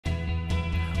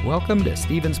Welcome to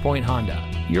Stevens Point Honda,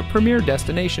 your premier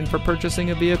destination for purchasing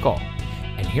a vehicle.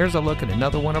 And here's a look at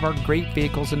another one of our great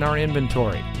vehicles in our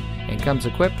inventory, and comes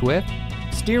equipped with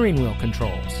steering wheel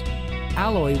controls,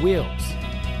 alloy wheels,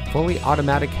 fully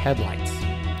automatic headlights,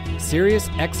 Sirius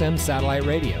XM satellite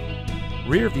radio,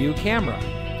 rear view camera,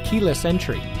 keyless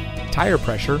entry, tire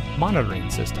pressure monitoring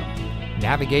system,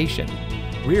 navigation,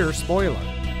 rear spoiler,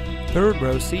 third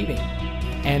row seating,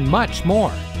 and much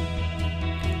more.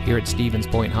 Here at Stevens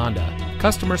Point Honda,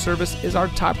 customer service is our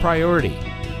top priority.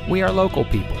 We are local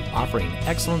people offering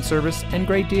excellent service and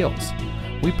great deals.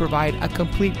 We provide a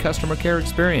complete customer care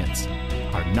experience.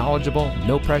 Our knowledgeable,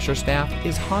 no-pressure staff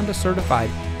is Honda certified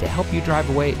to help you drive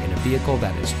away in a vehicle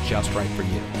that is just right for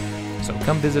you. So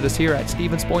come visit us here at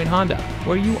Stevens Point Honda,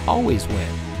 where you always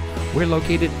win. We're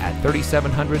located at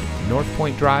 3700 North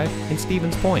Point Drive in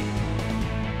Stevens Point.